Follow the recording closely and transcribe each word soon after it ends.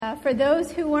For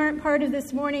those who weren't part of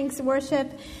this morning's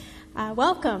worship,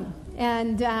 welcome.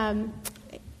 And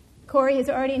Corey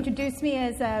has already introduced me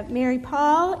as Mary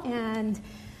Paul, and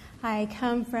I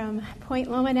come from Point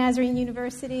Loma Nazarene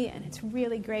University, and it's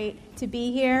really great to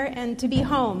be here and to be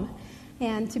home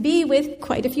and to be with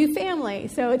quite a few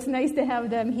families. So it's nice to have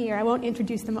them here. I won't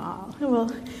introduce them all.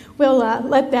 We'll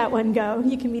let that one go.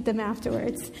 You can meet them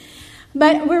afterwards.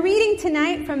 But we're reading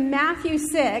tonight from Matthew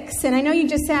 6, and I know you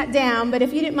just sat down, but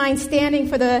if you didn't mind standing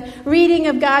for the reading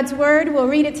of God's Word, we'll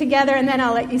read it together, and then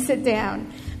I'll let you sit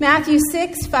down. Matthew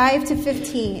 6, 5 to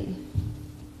 15.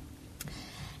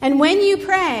 And when you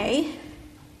pray,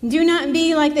 do not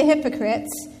be like the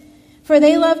hypocrites, for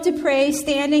they love to pray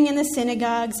standing in the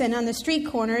synagogues and on the street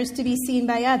corners to be seen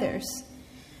by others.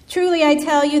 Truly, I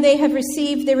tell you, they have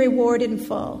received their reward in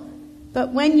full.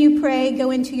 But when you pray, go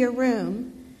into your room,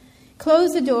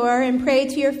 close the door, and pray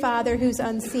to your Father who's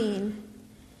unseen.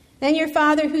 Then your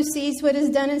Father who sees what is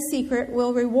done in secret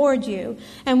will reward you.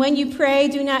 And when you pray,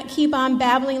 do not keep on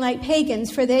babbling like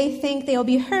pagans, for they think they'll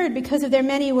be heard because of their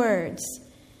many words.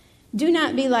 Do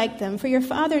not be like them, for your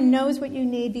Father knows what you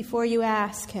need before you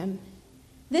ask him.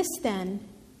 This, then,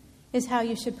 is how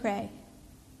you should pray.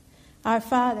 Our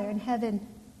Father in heaven,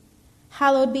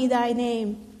 hallowed be thy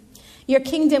name. Your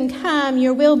kingdom come,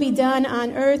 your will be done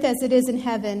on earth as it is in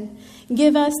heaven.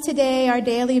 Give us today our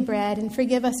daily bread, and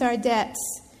forgive us our debts,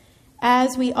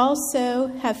 as we also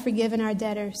have forgiven our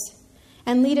debtors.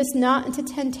 And lead us not into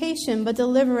temptation, but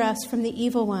deliver us from the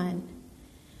evil one.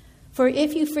 For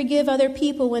if you forgive other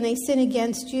people when they sin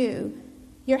against you,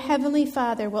 your heavenly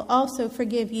Father will also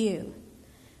forgive you.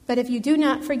 But if you do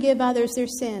not forgive others their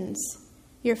sins,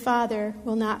 your Father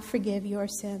will not forgive your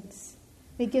sins.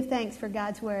 We give thanks for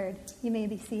God's word. You may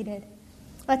be seated.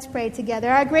 Let's pray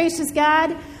together. Our gracious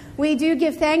God, we do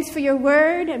give thanks for your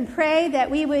word and pray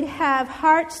that we would have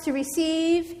hearts to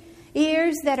receive,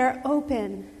 ears that are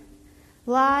open,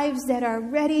 lives that are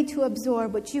ready to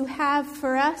absorb what you have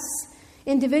for us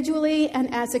individually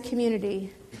and as a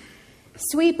community.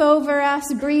 Sweep over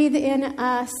us, breathe in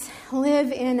us,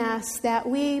 live in us, that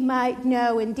we might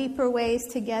know in deeper ways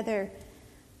together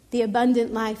the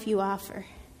abundant life you offer.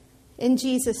 In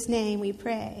Jesus' name we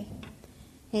pray.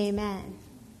 Amen.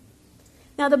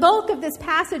 Now, the bulk of this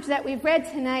passage that we've read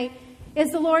tonight is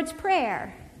the Lord's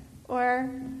Prayer, or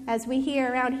as we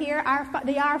hear around here, Our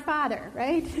Father,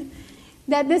 right?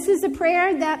 That this is a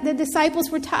prayer that the disciples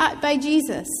were taught by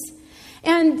Jesus.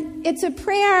 And it's a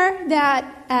prayer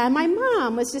that my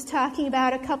mom was just talking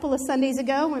about a couple of Sundays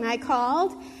ago when I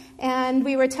called, and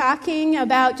we were talking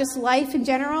about just life in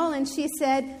general, and she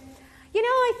said, you know,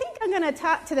 I think I'm going to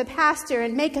talk to the pastor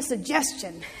and make a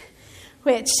suggestion.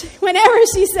 Which, whenever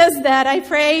she says that, I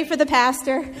pray for the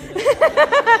pastor. And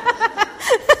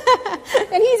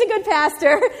he's a good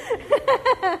pastor.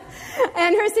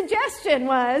 And her suggestion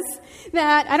was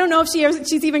that, I don't know if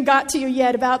she's even got to you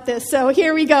yet about this, so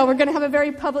here we go. We're going to have a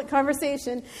very public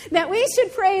conversation. That we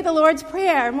should pray the Lord's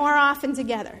Prayer more often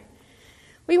together.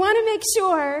 We want to make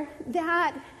sure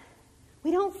that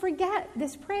we don't forget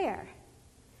this prayer.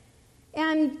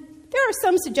 And there are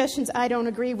some suggestions I don't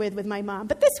agree with my mom,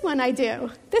 but this one I do.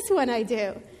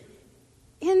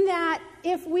 In that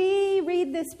if we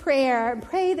read this prayer,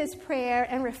 pray this prayer,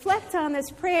 and reflect on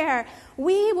this prayer,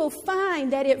 we will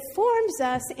find that it forms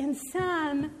us in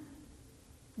some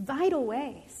vital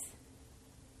ways.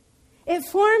 It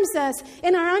forms us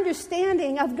in our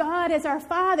understanding of God as our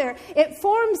Father. It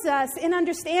forms us in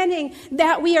understanding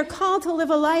that we are called to live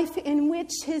a life in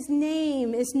which his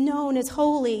name is known as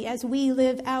holy as we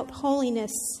live out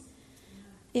holiness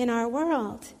in our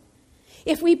world.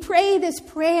 If we pray this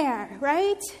prayer,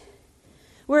 right,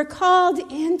 we're called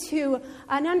into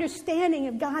an understanding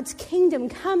of God's kingdom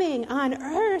coming on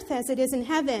earth as it is in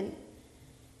heaven.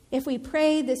 If we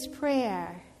pray this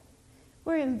prayer,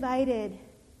 we're invited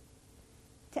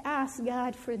to ask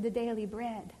God for the daily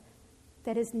bread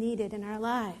that is needed in our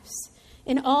lives,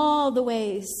 in all the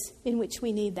ways in which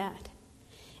we need that.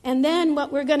 And then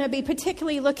what we're going to be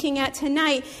particularly looking at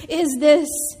tonight is this: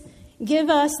 give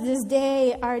us this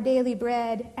day our daily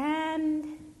bread, and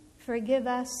forgive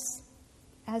us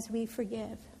as we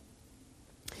forgive.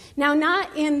 Now,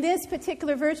 not in this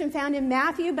particular version found in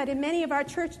Matthew, but in many of our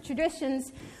church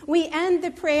traditions, we end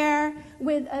the prayer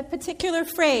with a particular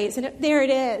phrase, and there it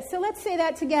is. So let's say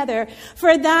that together.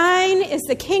 For thine is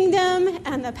the kingdom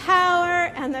and the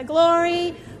power and the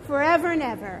glory forever and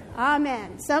ever.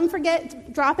 Amen. Some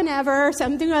drop an ever,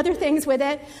 some do other things with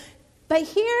it. But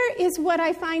here is what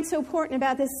I find so important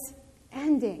about this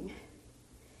ending,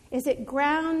 is it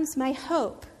grounds my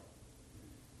hope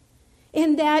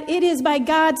in that it is by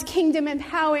God's kingdom and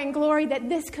power and glory that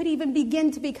this could even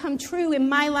begin to become true in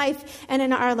my life and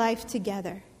in our life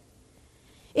together.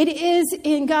 It is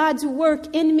in God's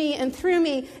work in me and through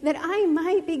me that I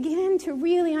might begin to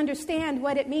really understand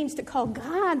what it means to call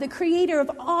God, the creator of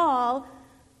all,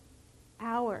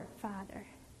 our Father.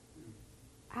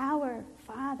 Our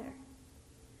Father.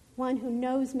 One who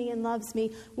knows me and loves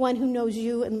me. One who knows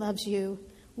you and loves you.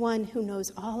 One who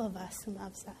knows all of us and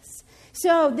loves us.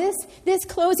 So this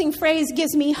closing phrase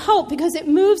gives me hope because it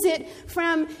moves it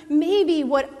from maybe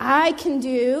what I can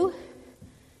do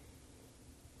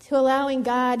to allowing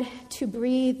God to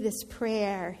breathe this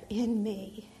prayer in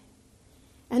me.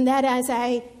 And that as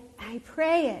I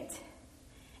pray it,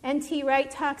 N.T. Wright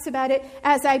talks about it,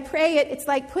 as I pray it, it's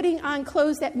like putting on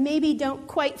clothes that maybe don't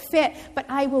quite fit, but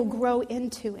I will grow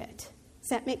into it. Does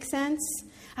that make sense?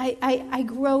 I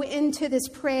grow into this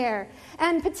prayer.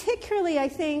 And particularly, I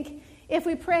think, if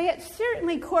we pray it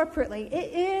certainly corporately,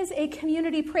 it is a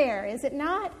community prayer, is it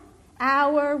not?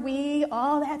 Our, we,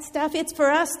 all that stuff, it's for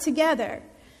us together.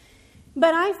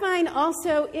 But I find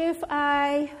also if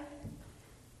I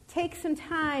take some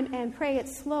time and pray it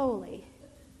slowly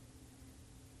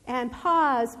and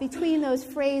pause between those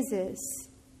phrases,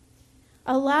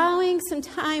 allowing some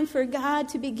time for God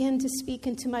to begin to speak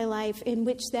into my life in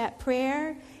which that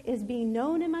prayer is being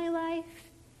known in my life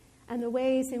and the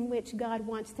ways in which God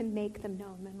wants to make them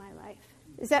known in my life.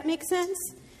 Does that make sense?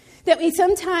 That we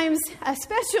sometimes,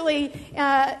 especially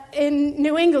in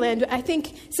New England, I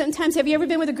think sometimes, have you ever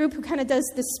been with a group who kind of does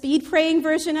the speed praying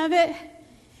version of it?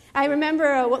 I remember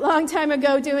a long time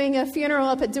ago doing a funeral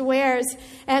up at DeWare's,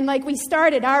 and we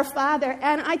started, Our Father,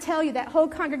 and I tell you, that whole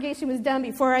congregation was done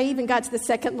before I even got to the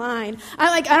second line.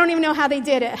 I don't even know how they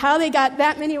did it, how they got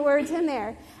that many words in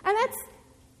there. And that's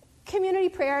community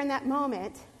prayer in that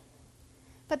moment.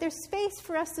 But there's space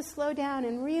for us to slow down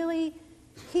and really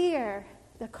hear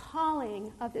the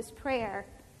calling of this prayer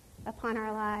upon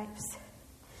our lives.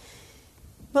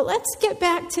 But let's get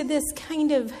back to this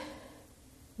kind of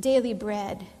daily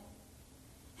bread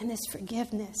and this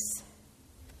forgiveness,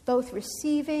 both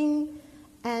receiving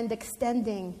and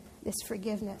extending this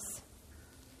forgiveness.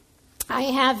 I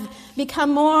have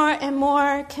become more and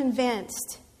more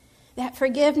convinced that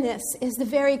forgiveness is the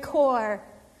very core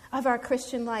of our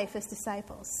Christian life as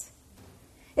disciples.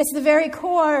 It's the very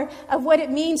core of what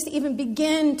it means to even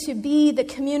begin to be the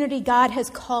community God has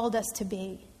called us to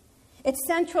be. It's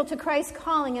central to Christ's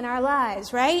calling in our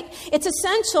lives, right? It's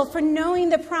essential for knowing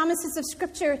the promises of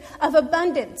Scripture of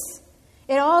abundance.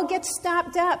 It all gets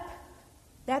stopped up.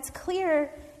 That's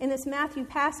clear in this Matthew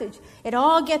passage. It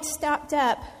all gets stopped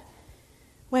up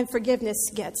when forgiveness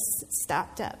gets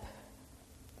stopped up.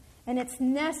 And it's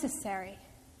necessary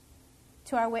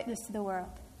to our witness to the world.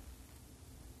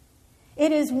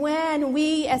 It is when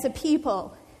we as a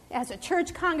people, as a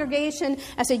church congregation,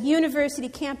 as a university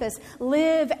campus,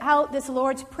 live out this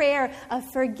Lord's Prayer of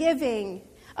forgiving,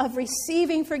 of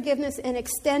receiving forgiveness and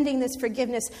extending this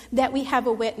forgiveness, that we have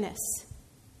a witness.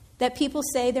 That people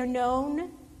say they're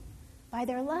known by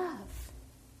their love.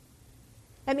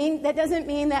 I mean, that doesn't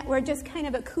mean that we're just kind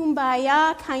of a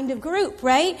kumbaya kind of group,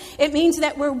 right? It means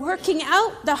that we're working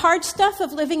out the hard stuff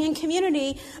of living in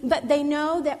community, but they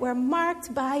know that we're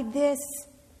marked by this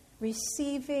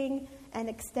receiving and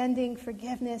extending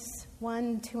forgiveness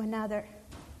one to another.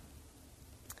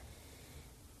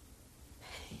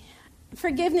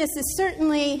 Forgiveness is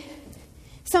certainly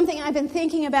something I've been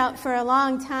thinking about for a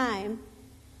long time.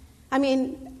 I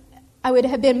mean, I would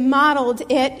have been modeled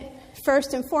it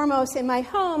first and foremost in my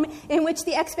home, in which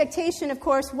the expectation, of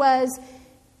course, was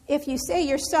if you say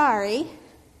you're sorry,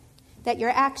 that your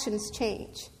actions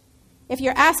change. If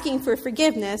you're asking for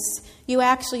forgiveness, you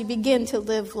actually begin to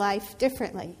live life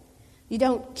differently. You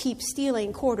don't keep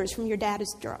stealing quarters from your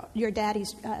daddy's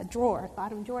drawer,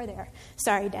 bottom drawer there.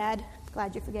 Sorry, Dad.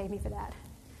 Glad you forgave me for that.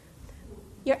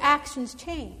 Your actions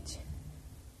change.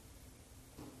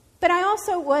 But I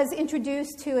also was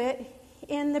introduced to it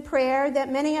in the prayer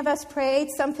that many of us prayed,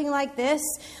 something like this: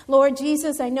 Lord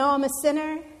Jesus, I know I'm a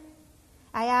sinner.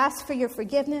 I ask for your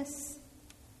forgiveness.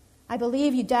 I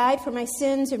believe you died for my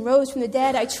sins and rose from the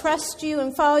dead. I trust you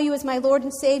and follow you as my Lord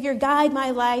and Savior. Guide my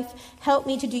life. Help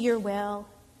me to do your will.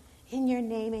 In your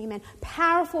name, amen.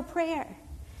 Powerful prayer.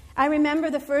 I remember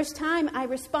the first time I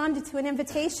responded to an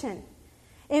invitation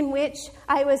in which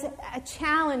I was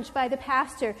challenged by the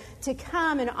pastor to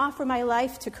come and offer my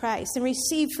life to Christ and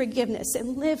receive forgiveness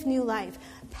and live new life.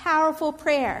 Powerful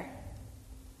prayer.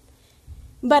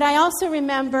 But I also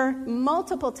remember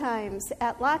multiple times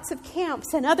at lots of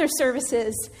camps and other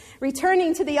services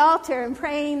returning to the altar and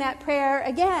praying that prayer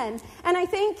again. And I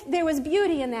think there was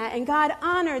beauty in that, and God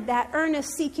honored that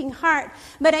earnest seeking heart.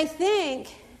 But I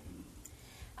think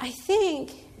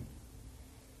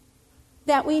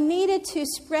that we needed to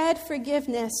spread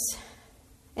forgiveness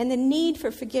and the need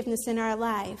for forgiveness in our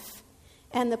life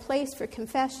and the place for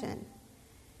confession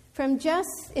from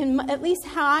just, in at least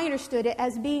how I understood it,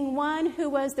 as being one who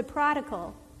was the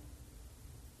prodigal,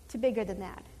 to bigger than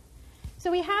that.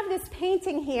 So we have this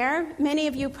painting here. Many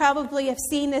of you probably have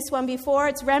seen this one before.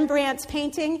 It's Rembrandt's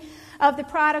painting of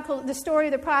the story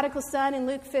of the prodigal son in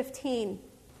Luke 15.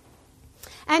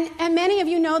 And many of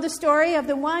you know the story of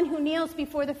the one who kneels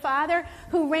before the father,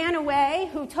 who ran away,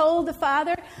 who told the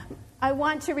father, I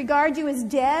want to regard you as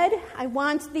dead. I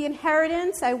want the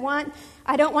inheritance. I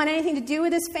don't want anything to do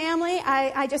with this family.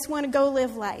 I just want to go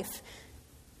live life.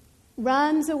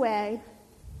 Runs away,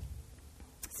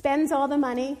 spends all the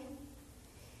money,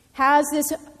 has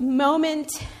this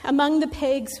moment among the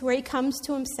pigs where he comes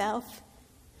to himself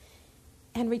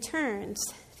and returns,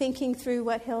 thinking through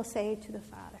what he'll say to the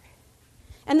father.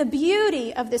 And the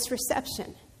beauty of this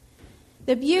reception.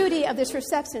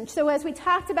 So as we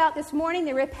talked about this morning,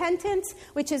 the repentance,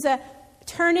 which is a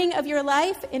turning of your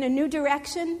life in a new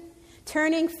direction,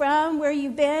 turning from where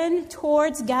you've been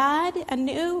towards God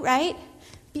anew, right?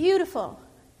 Beautiful.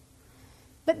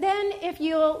 But then if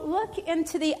you'll look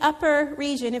into the upper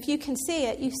region, if you can see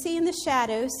it, you see in the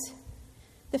shadows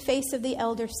the face of the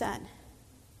elder son.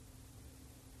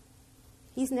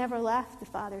 He's never left the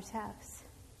Father's house.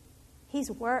 He's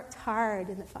worked hard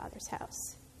in the Father's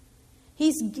house.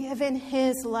 He's given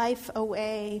his life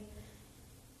away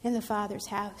in the Father's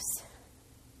house.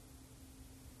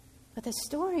 But the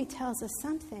story tells us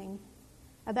something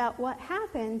about what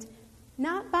happened,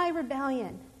 not by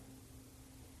rebellion.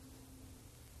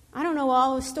 I don't know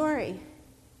all the story.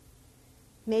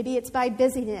 Maybe it's by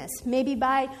busyness. Maybe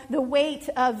by the weight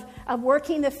of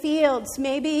working the fields.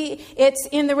 Maybe it's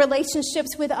in the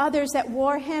relationships with others that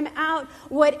wore him out.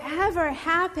 Whatever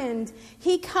happened,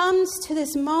 he comes to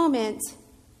this moment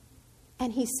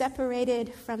and he's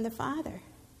separated from the Father.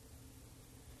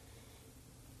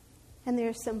 And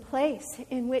there's some place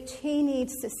in which he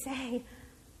needs to say,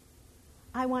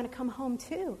 I want to come home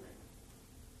too.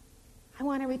 I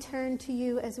want to return to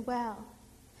you as well.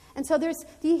 And so do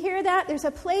you hear that? There's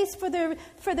a place for the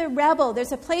rebel.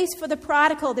 There's a place for the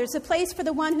prodigal. There's a place for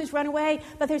the one who's run away.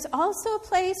 But there's also a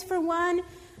place for one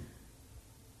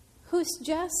who's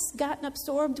just gotten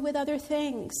absorbed with other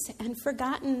things and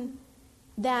forgotten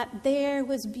that there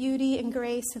was beauty and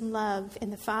grace and love in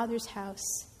the Father's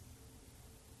house.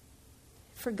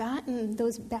 Forgotten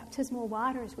those baptismal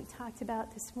waters we talked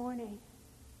about this morning.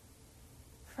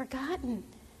 Forgotten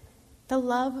the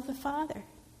love of the Father.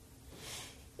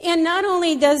 And not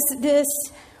only does this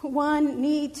one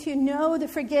need to know the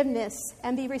forgiveness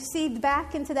and be received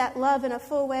back into that love in a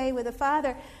full way with the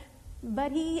Father,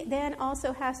 but he then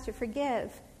also has to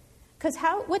forgive. Because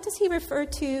what does he refer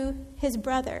to his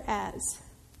brother as?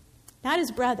 Not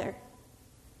his brother.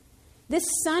 This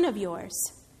son of yours.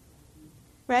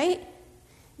 Right?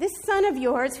 This son of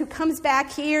yours who comes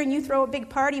back here and you throw a big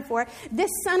party for,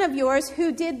 this son of yours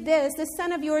who did this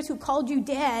son of yours who called you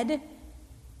dead,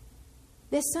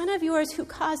 this son of yours who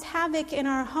caused havoc in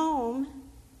our home,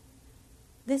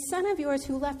 this son of yours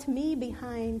who left me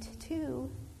behind too.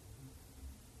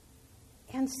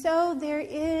 And so there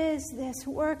is this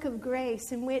work of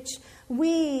grace in which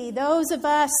those of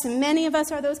us, and many of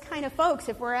us are those kind of folks,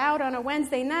 if we're out on a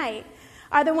Wednesday night,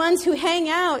 are the ones who hang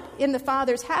out in the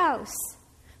Father's house,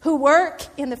 who work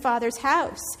in the Father's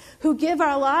house, who give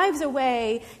our lives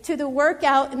away to the work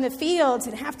out in the fields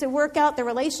and have to work out the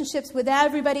relationships with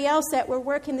everybody else that we're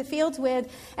working the fields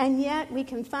with, and yet we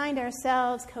can find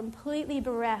ourselves completely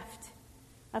bereft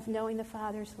of knowing the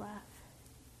Father's love.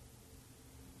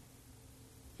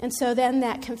 And so then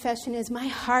that confession is, my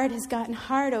heart has gotten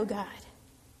hard, oh God.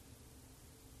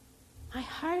 My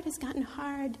heart has gotten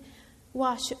hard.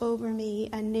 Wash over me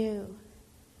anew.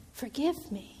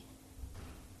 Forgive me.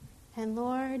 And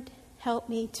Lord, help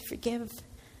me to forgive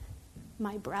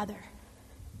my brother,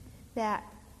 that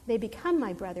they become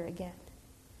my brother again.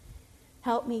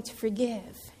 Help me to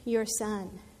forgive your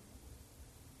son,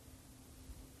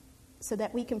 so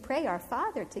that we can pray our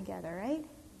Father together, right?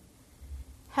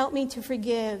 Help me to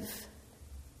forgive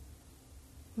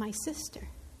my sister.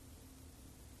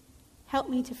 Help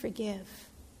me to forgive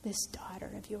this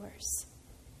daughter of yours,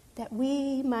 that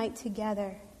we might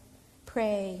together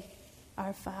pray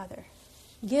our Father.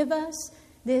 Give us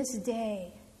this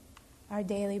day our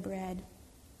daily bread.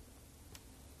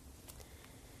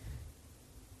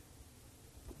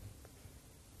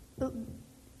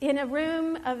 in a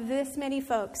room of this many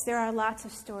folks, there are lots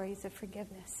of stories of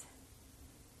forgiveness.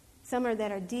 Some are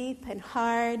that are deep and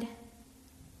hard,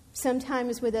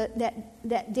 sometimes with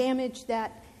that damage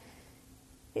that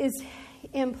is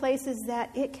in places that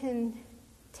it can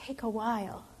take a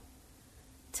while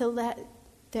to let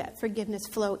that forgiveness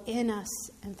flow in us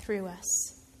and through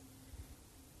us.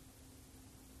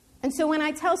 And so when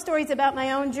I tell stories about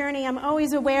my own journey, I'm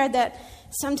always aware that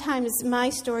sometimes my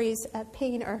stories of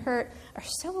pain or hurt are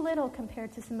so little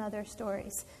compared to some other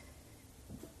stories.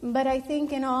 But I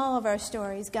think in all of our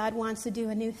stories, God wants to do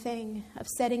a new thing of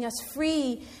setting us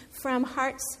free from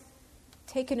hearts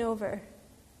taken over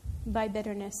by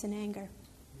bitterness and anger.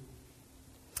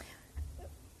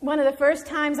 One of the first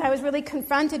times I was really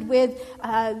confronted with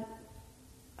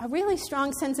a really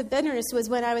strong sense of bitterness was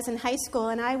when I was in high school,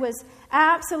 and I was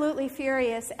absolutely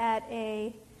furious at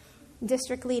a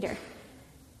district leader.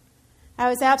 I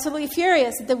was absolutely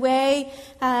furious at the way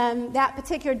that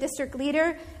particular district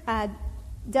leader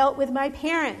dealt with my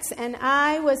parents. And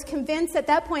I was convinced at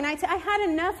that point, I had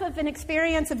enough of an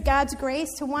experience of God's grace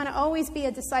to want to always be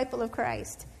a disciple of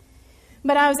Christ.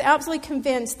 But I was absolutely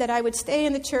convinced that I would stay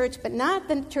in the church, but not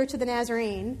the Church of the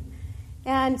Nazarene,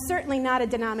 and certainly not a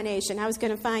denomination. I was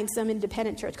going to find some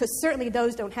independent church, because certainly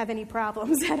those don't have any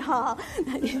problems at all.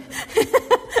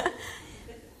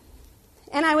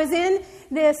 And I was in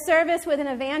this service with an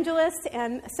evangelist,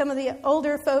 and some of the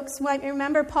older folks might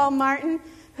remember Paul Martin,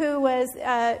 who was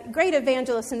a great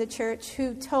evangelist in the church,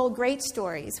 who told great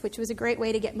stories, which was a great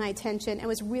way to get my attention, and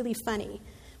was really funny,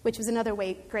 which was another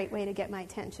great way to get my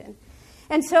attention.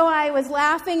 And so I was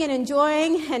laughing and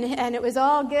enjoying, and it was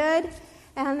all good.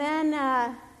 And then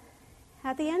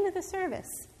at the end of the service,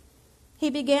 he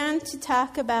began to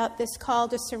talk about this call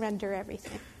to surrender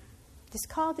everything, this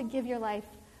call to give your life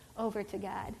over to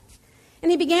God.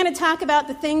 And he began to talk about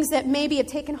the things that maybe have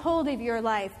taken hold of your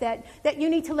life that you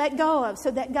need to let go of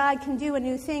so that God can do a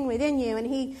new thing within you. And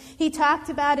he talked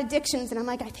about addictions, and I'm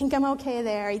like, I think I'm okay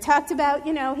there. He talked about,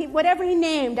 whatever he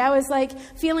named, I was like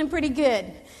feeling pretty good.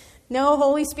 No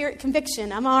Holy Spirit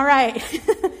conviction. I'm all right.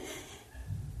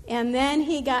 And then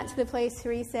he got to the place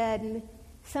where he said,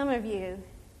 some of you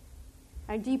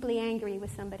are deeply angry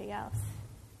with somebody else.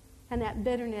 And that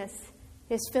bitterness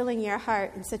is filling your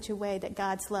heart in such a way that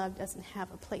God's love doesn't have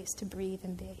a place to breathe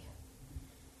and be.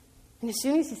 And as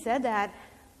soon as he said that,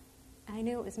 I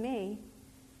knew it was me.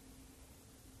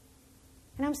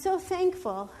 And I'm so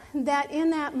thankful that in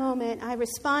that moment I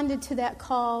responded to that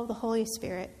call of the Holy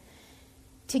Spirit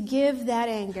to give that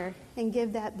anger and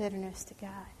give that bitterness to God.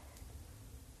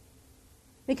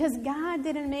 Because God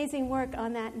did an amazing work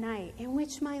on that night in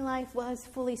which my life was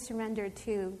fully surrendered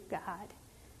to God.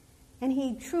 And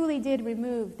he truly did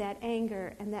remove that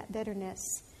anger and that bitterness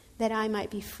that I might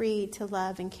be free to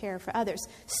love and care for others.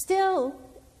 Still,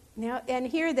 now, and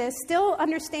hear this, still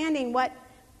understanding what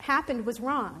happened was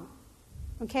wrong.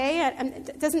 Okay?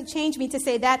 It doesn't change me to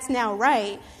say that's now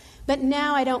right, but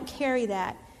now I don't carry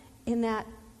that in that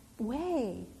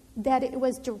way, that it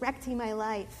was directing my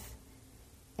life,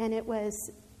 and it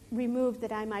was removed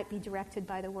that I might be directed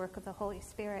by the work of the Holy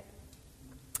Spirit.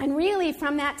 And really,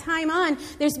 from that time on,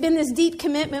 there's been this deep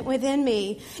commitment within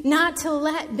me not to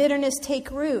let bitterness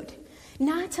take root,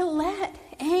 not to let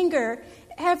anger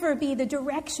ever be the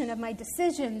direction of my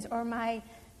decisions or my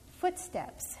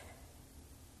footsteps.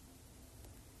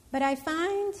 But I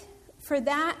find for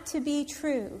that to be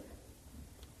true,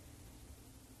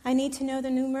 I need to know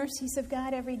the new mercies of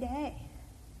God every day.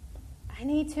 I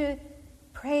need to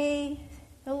pray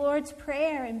the Lord's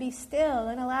Prayer and be still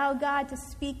and allow God to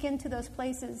speak into those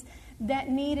places that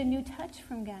need a new touch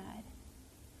from God.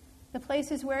 The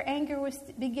places where anger was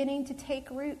beginning to take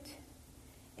root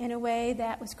in a way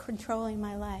that was controlling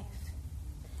my life.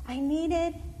 I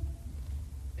needed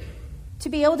to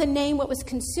be able to name what was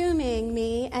consuming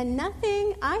me, and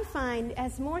nothing I find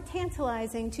as more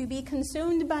tantalizing to be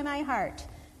consumed by my heart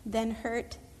than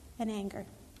hurt and anger.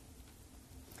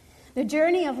 The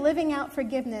journey of living out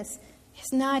forgiveness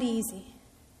is not easy,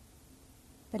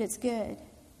 but it's good.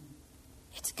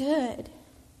 It's good.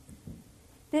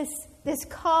 This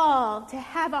call to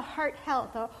have a heart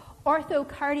health, or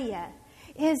orthocardia,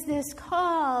 is this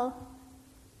call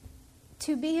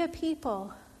to be a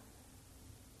people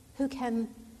who can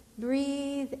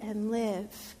breathe and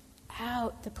live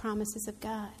out the promises of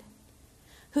God,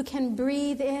 who can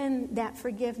breathe in that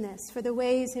forgiveness for the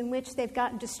ways in which they've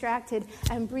gotten distracted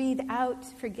and breathe out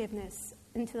forgiveness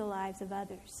into the lives of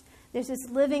others. There's this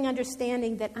living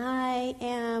understanding that I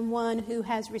am one who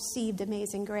has received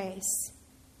amazing grace.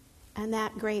 And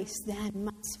that grace then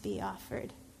must be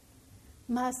offered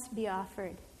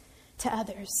to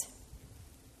others.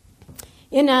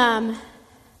 I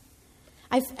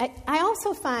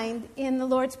also find in the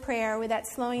Lord's Prayer, with that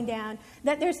slowing down,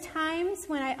 that there's times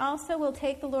when I also will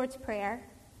take the Lord's Prayer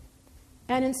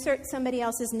and insert somebody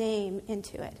else's name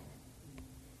into it.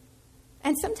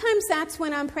 And sometimes that's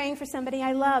when I'm praying for somebody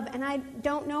I love and I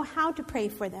don't know how to pray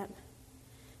for them.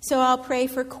 So I'll pray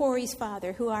for Corey's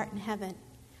father, who art in heaven.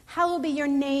 Hallowed be your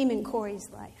name in Corey's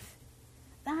life.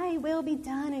 Thy will be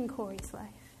done in Corey's life.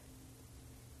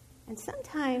 And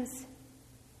sometimes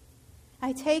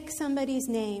I take somebody's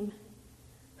name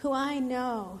who I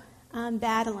know I'm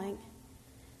battling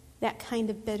that kind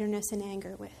of bitterness and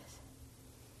anger with.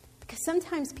 Because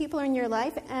sometimes people are in your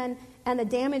life and the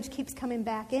damage keeps coming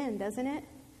back in, doesn't it?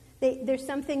 There's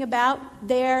something about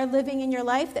their living in your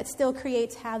life that still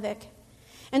creates havoc.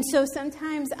 And so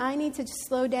sometimes I need to just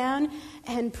slow down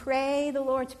and pray the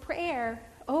Lord's Prayer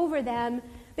over them,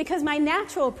 because my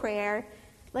natural prayer,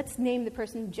 let's name the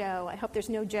person Joe. I hope there's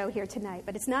no Joe here tonight,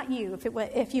 but it's not you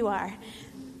if you are.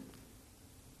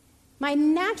 My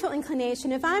natural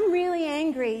inclination, if I'm really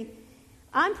angry,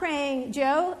 I'm praying,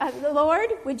 Joe, Lord,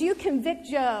 would you convict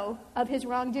Joe of his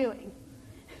wrongdoing?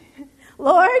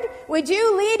 Lord, would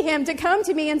you lead him to come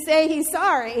to me and say he's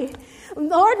sorry?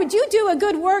 Lord, would you do a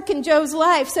good work in Joe's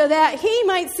life so that he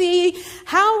might see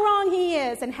how wrong he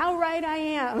is and how right I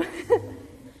am?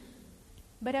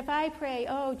 But if I pray,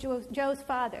 oh, Joe's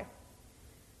father,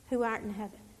 who art in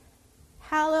heaven,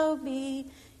 hallowed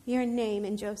be your name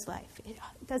in Joe's life.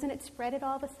 Doesn't it spread it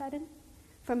all of a sudden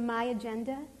from my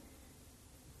agenda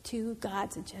to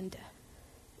God's agenda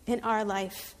in our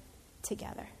life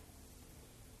together?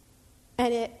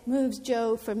 And it moves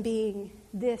Joe from being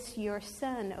this your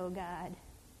son, O God,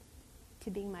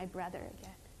 to being my brother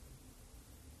again.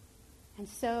 And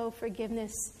so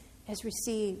forgiveness is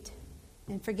received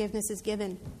and forgiveness is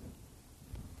given.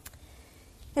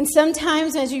 And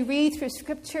sometimes as you read through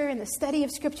Scripture and the study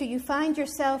of Scripture, you find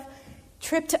yourself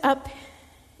tripped up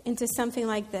into something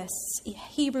like this.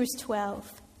 Hebrews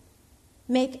 12.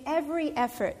 Make every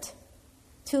effort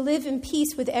to live in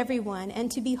peace with everyone and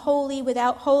to be holy.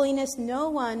 Without holiness, no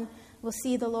one will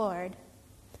see the Lord.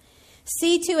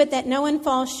 See to it that no one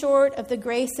falls short of the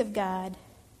grace of God,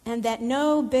 and that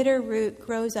no bitter root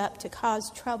grows up to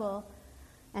cause trouble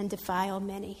and defile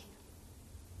many.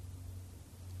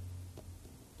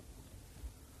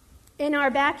 In our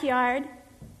backyard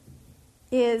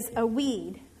is a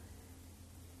weed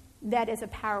that is a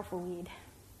powerful weed.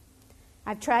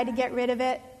 I've tried to get rid of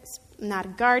it. I'm not a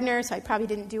gardener, so I probably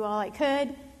didn't do all I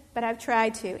could, but I've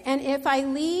tried to. And if I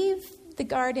leave the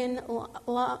garden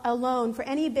alone for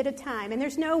any bit of time, and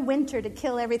there's no winter to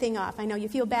kill everything off. I know you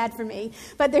feel bad for me,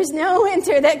 but there's no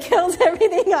winter that kills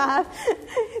everything off.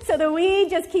 So the weed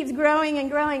just keeps growing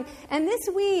and growing. And this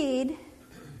weed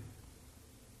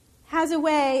has a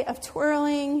way of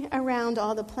twirling around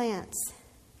all the plants.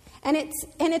 And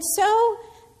it's so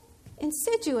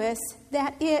insidious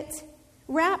that it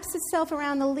wraps itself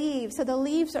around the leaves, so the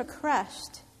leaves are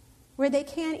crushed, where they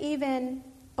can't even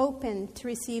open to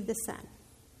receive the sun.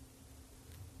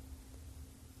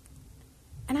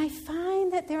 And I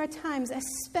find that there are times,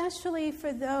 especially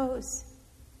for those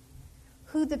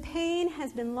who the pain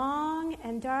has been long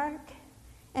and dark,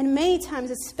 and many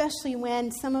times, especially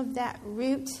when some of that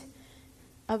root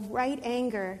of right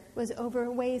anger was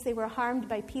over ways they were harmed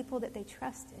by people that they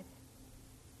trusted,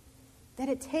 that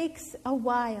it takes a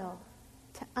while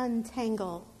to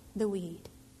untangle the weed.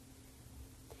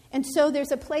 And so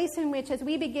there's a place in which, as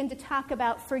we begin to talk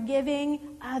about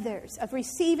forgiving others, of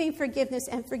receiving forgiveness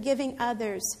and forgiving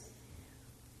others,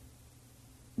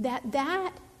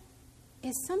 that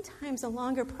is sometimes a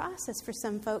longer process for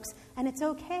some folks, and it's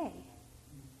okay.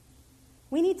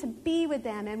 We need to be with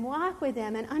them and walk with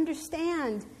them and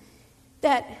understand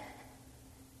that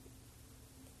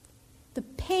the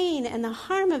pain and the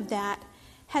harm of that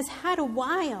has had a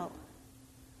while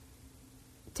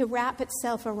to wrap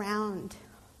itself around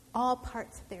all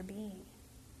parts of their being.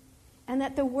 And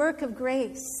that the work of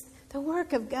grace, the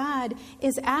work of God,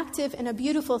 is active and a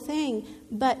beautiful thing,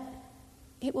 but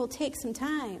it will take some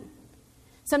time.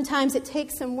 Sometimes it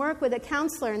takes some work with a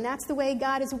counselor, and that's the way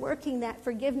God is working that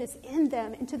forgiveness in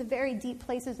them into the very deep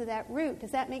places of that root.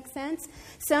 Does that make sense?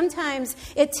 Sometimes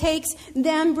it takes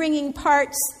them bringing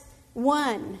parts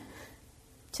 1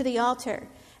 to the altar,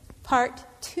 part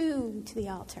 2 to the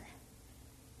altar.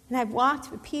 And I've walked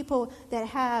with people that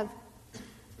have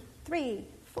 3,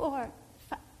 4,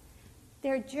 5.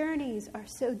 Their journeys are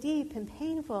so deep and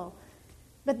painful.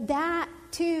 But that,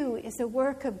 too, is a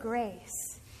work of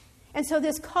grace. And so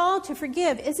this call to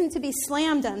forgive isn't to be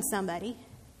slammed on somebody,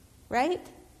 right?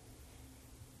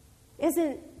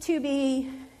 Isn't to be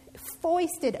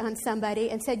foisted on somebody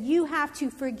and said, you have to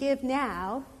forgive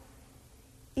now.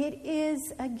 It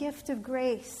is a gift of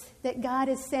grace that God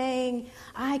is saying,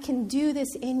 I can do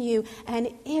this in you, and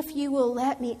if you will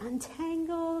let me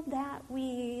untangle that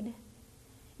weed,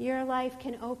 your life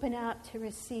can open up to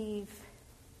receive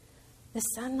the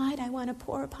sunlight I want to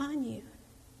pour upon you,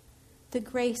 the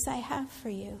grace I have for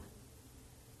you,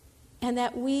 and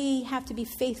that we have to be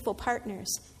faithful partners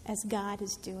as God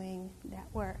is doing that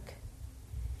work.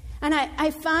 And I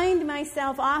find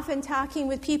myself often talking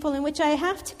with people in which I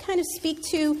have to kind of speak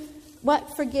to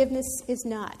what forgiveness is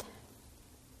not.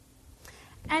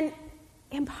 And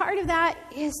part of that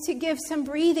is to give some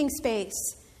breathing space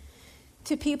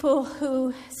to people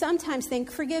who sometimes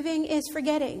think forgiving is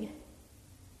forgetting.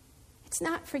 It's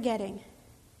not forgetting.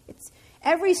 It's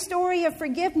every story of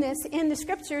forgiveness in the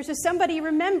scriptures is somebody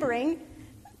remembering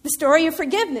the story of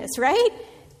forgiveness, right?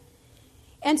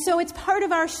 And so it's part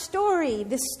of our story,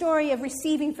 this story of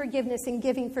receiving forgiveness and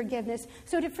giving forgiveness.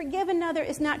 So to forgive another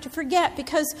is not to forget,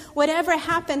 because whatever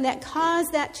happened that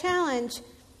caused that challenge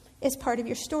is part of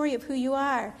your story of who you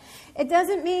are. It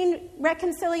doesn't mean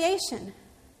reconciliation.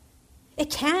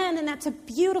 It can, and that's a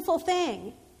beautiful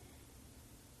thing.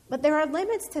 But there are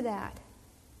limits to that.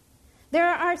 There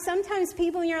are sometimes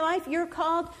people in your life you're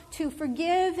called to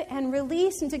forgive and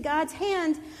release into God's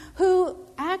hand who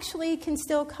actually can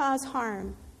still cause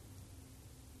harm.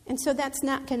 And so that's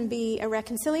not going to be a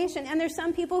reconciliation. And there's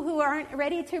some people who aren't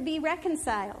ready to be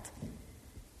reconciled.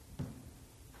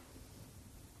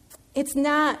 It's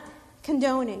not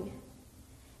condoning.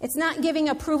 It's not giving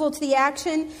approval to the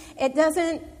action. It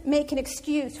doesn't make an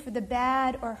excuse for the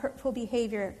bad or hurtful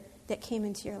behavior that came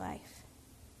into your life.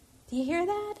 Do you hear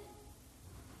that?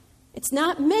 It's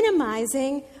not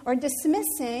minimizing or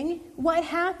dismissing what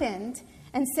happened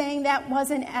and saying that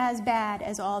wasn't as bad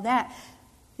as all that.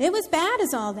 It was bad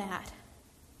as all that.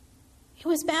 It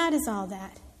was bad as all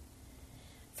that.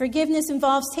 Forgiveness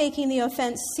involves taking the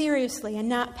offense seriously and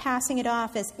not passing it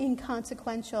off as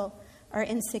inconsequential or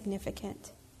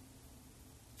insignificant.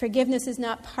 Forgiveness is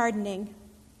not pardoning.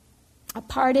 A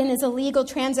pardon is a legal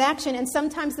transaction, and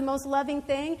sometimes the most loving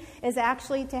thing is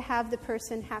actually to have the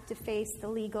person have to face the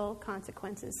legal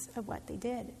consequences of what they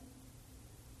did.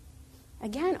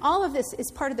 Again, all of this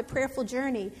is part of the prayerful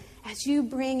journey as you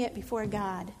bring it before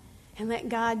God and let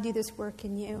God do this work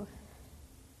in you.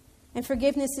 And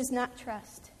forgiveness is not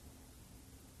trust.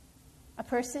 A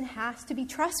person has to be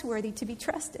trustworthy to be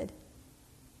trusted.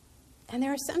 And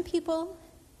there are some people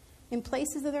in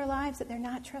places of their lives that they're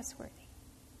not trustworthy.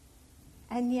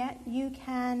 And yet you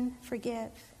can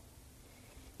forgive.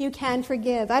 You can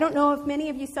forgive. I don't know if many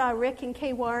of you saw Rick and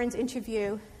Kay Warren's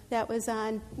interview that was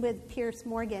on with Piers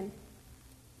Morgan.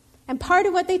 And part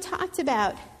of what they talked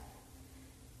about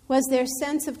was their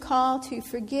sense of call to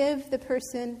forgive the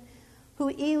person who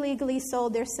illegally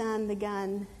sold their son the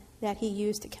gun that he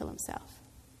used to kill himself.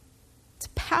 It's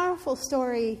a powerful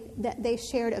story that they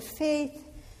shared of faith.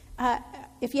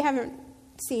 If you haven't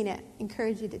seen it, I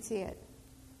encourage you to see it.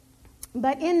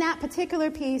 But in that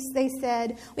particular piece, they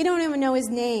said, we don't even know his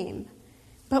name,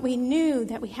 but we knew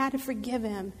that we had to forgive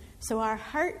him so our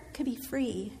heart could be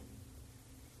free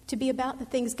to be about the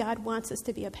things God wants us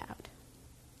to be about.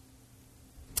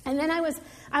 And then I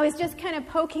was just kind of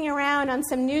poking around on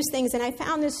some news things, and I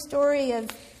found this story of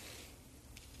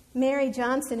Mary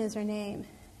Johnson is her name.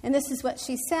 And this is what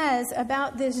she says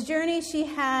about this journey she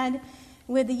had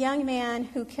with the young man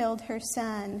who killed her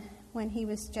son when he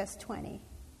was just 20.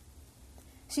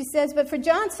 She says, but for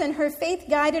Johnson, her faith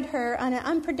guided her on an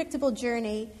unpredictable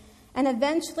journey and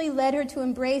eventually led her to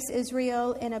embrace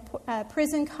Israel in a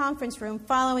prison conference room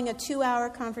following a 2-hour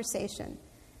conversation.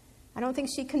 I don't think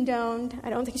she condoned, I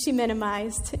don't think she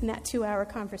minimized in that 2-hour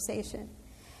conversation.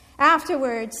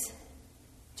 Afterwards,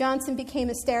 Johnson became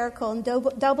hysterical and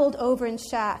doubled over in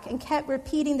shock and kept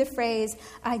repeating the phrase,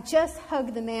 I just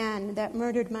hugged the man that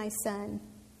murdered my son.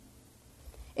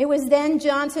 It was then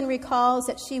Johnson recalls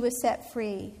that she was set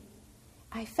free.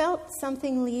 I felt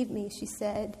something leave me, she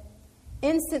said.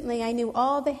 Instantly, I knew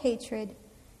all the hatred,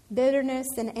 bitterness,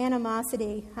 and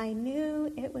animosity. I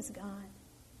knew it was gone.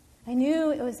 I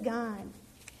knew it was gone.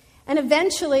 And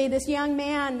eventually, this young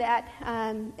man that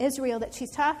Israel that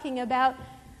she's talking about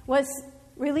was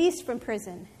released from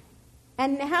prison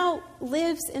and now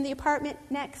lives in the apartment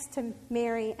next to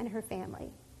Mary and her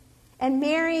family. And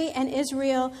Mary and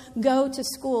Israel go to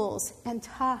schools and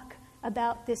talk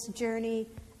about this journey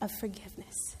of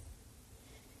forgiveness.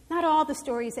 Not all the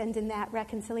stories end in that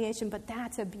reconciliation, but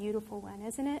that's a beautiful one,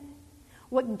 isn't it?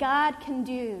 What God can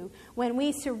do when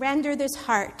we surrender this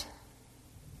heart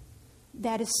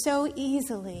that is so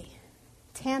easily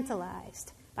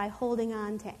tantalized by holding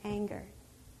on to anger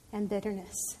and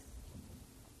bitterness.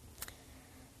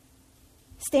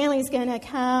 Stanley's going to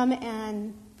come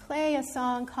and play a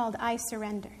song called I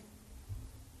Surrender.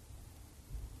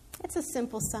 It's a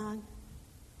simple song.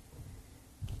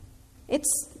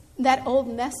 It's that old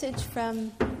message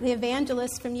from the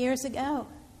evangelist from years ago.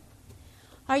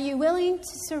 Are you willing to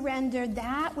surrender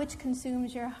that which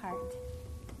consumes your heart,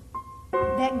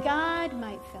 that God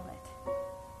might fill it?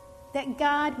 That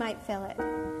God might fill it.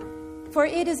 For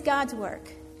it is God's work.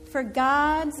 For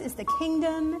God's is the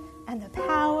kingdom and the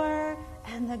power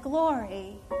and the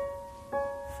glory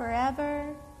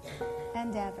forever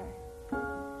and ever.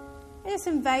 I just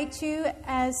invite you,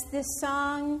 as this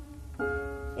song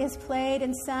is played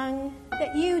and sung,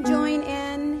 that you join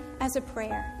in as a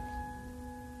prayer.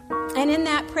 And in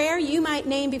that prayer, you might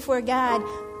name before God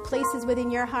places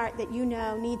within your heart that you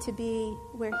know need to be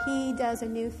where He does a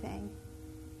new thing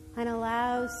and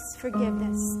allows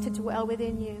forgiveness to dwell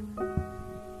within you.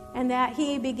 And that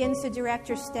He begins to direct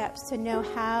your steps to know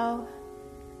how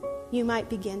you might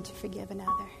begin to forgive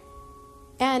another.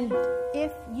 And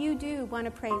if you do want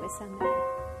to pray with somebody,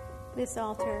 this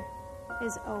altar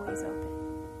is always open.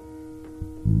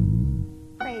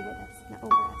 Pray with us and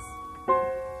over us.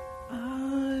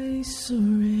 I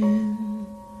surrender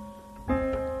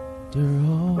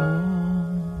all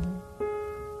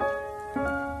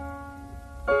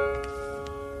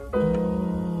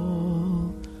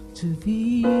to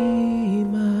Thee,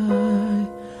 my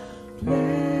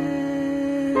blessed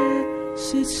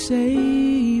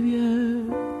Savior.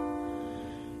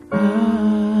 I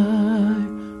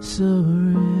surrender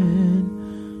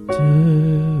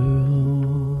all.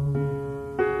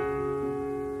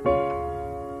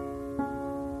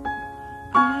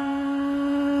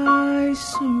 I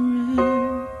surrender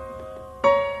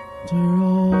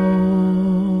all.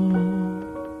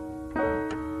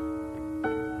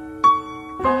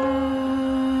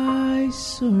 I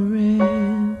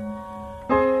surrender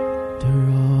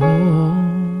all.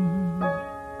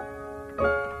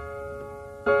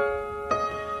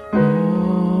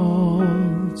 All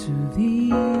to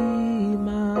Thee,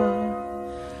 my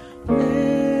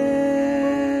blessed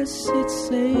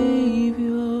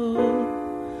Savior.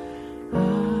 I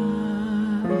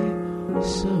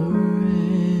surrender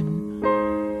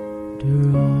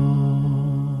all.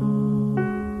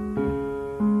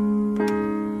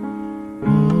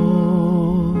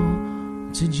 All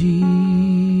to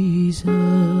Jesus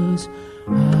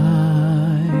I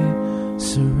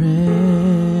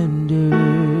surrender.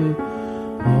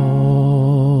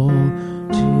 All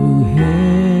to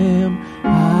Him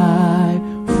I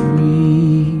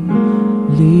freely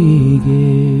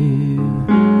give.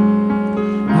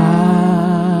 I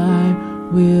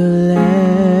will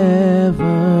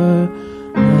ever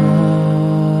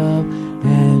love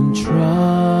and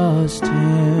trust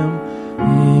Him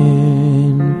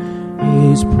in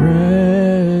His presence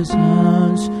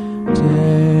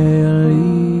daily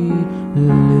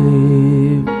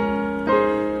live.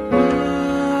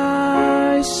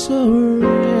 I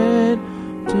surrender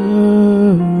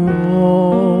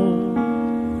all.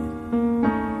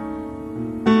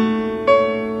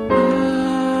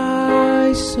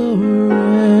 I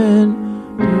surrender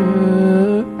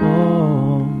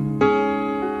all.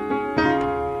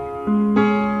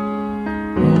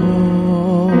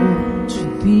 All to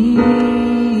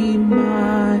Thee,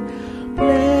 my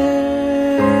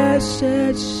blessed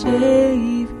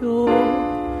Savior.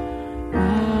 I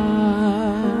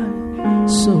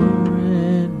surrender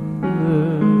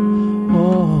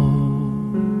all.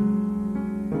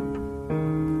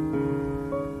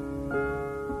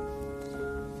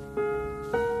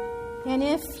 And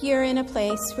if you're in a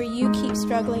place where you keep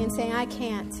struggling and saying, I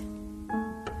can't,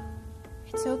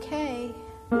 it's okay,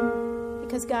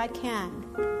 because God can,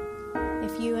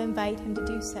 if you invite Him to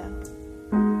do so.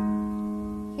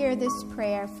 Hear this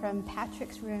prayer from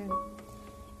Patrick's room.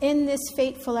 In this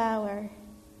fateful hour,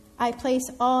 I place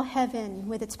all heaven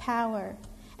with its power,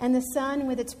 and the sun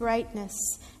with its brightness,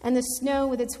 and the snow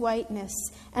with its whiteness,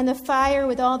 and the fire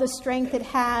with all the strength it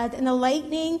hath, and the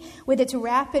lightning with its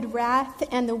rapid wrath,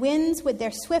 and the winds with their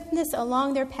swiftness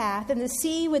along their path, and the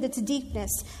sea with its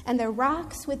deepness, and the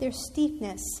rocks with their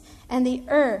steepness, and the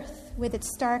earth with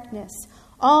its starkness.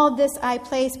 All this I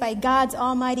place by God's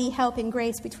almighty help and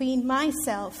grace between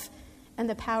myself and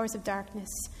the powers of darkness,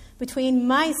 between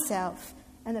myself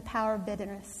and the power of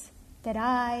bitterness, that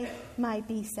I might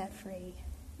be set free,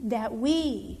 that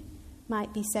we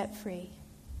might be set free,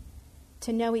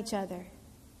 to know each other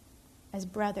as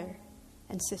brother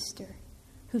and sister,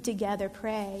 who together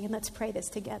pray. And let's pray this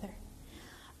together.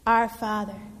 Our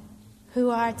Father, who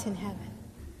art in heaven,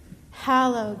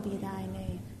 hallowed be thy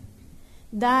name.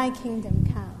 Thy kingdom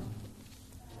come.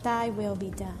 Thy will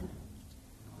be done.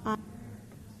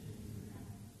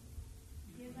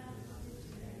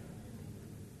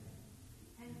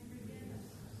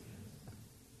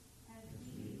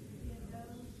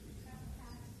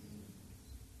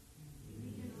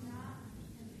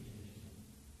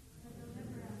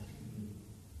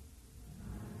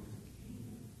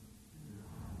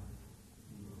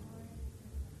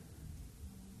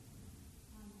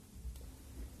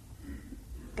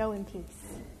 Go in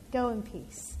peace. Go in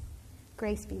peace.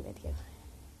 Grace be with you.